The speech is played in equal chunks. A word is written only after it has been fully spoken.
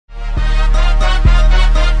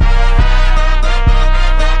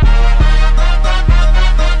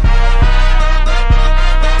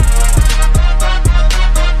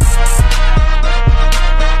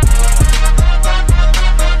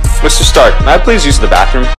Sorry, may I please use the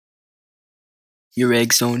bathroom? Your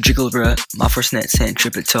eggs don't jiggle, bruh. My first net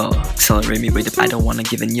centripetal. Accelerate me, rate up, I don't wanna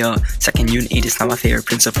give in ya. Second unit 8 is not my favorite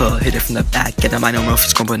principle. Hit it from the back, get a minor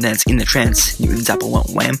rough components in the trance. Newton's apple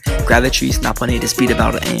went wham. Gravitrees, not point 8 is beat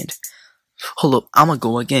about it and. Hold up, I'ma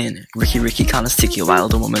go again. Riccy Riccy kinda sticky while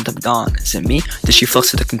the momentum gone. Is it me? Did she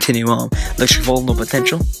flux with the continuum? Electric volt, no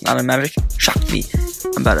potential? Not a maverick? Shocked me.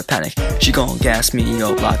 I'm about to panic. She gon' gas me,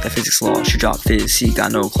 yo, block the physics law. She dropped fizz, he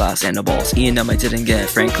got no class and no balls. Ian I didn't get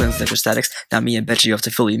Franklin's electrostatics. Now me and Betchy off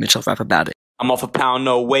to Philly Mitchell rap about it. I'm off a pound,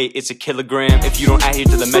 no weight, it's a kilogram. If you don't adhere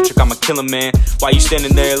to the metric, I'm a killer man. Why you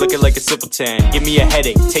standing there looking like a simpleton? Give me a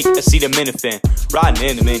headache, take a seat of Minifan. Riding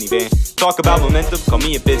in the minivan. Talk about momentum, call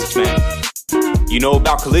me a physics man. You know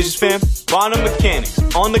about collisions, fam? Quantum mechanics,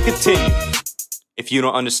 on the continuum. If you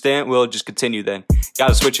don't understand, we'll just continue then.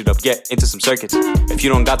 Gotta switch it up, get into some circuits. If you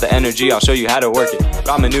don't got the energy, I'll show you how to work it.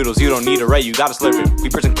 Ramen noodles, you don't need a ray, you gotta slurp it. We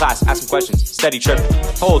present class, asking questions, steady tripping.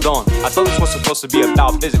 Hold on, I thought this was supposed to be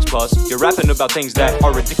about physics plus. You're rapping about things that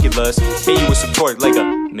are ridiculous. Hit you with support like a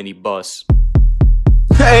mini bus.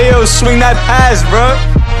 Hey yo, swing that pass,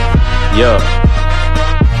 bro. Yo.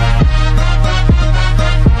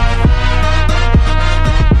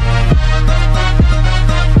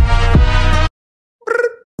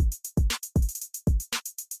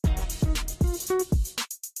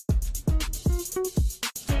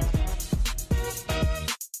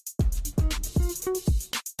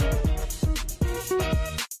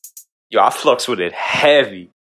 Yo, I flux with it heavy.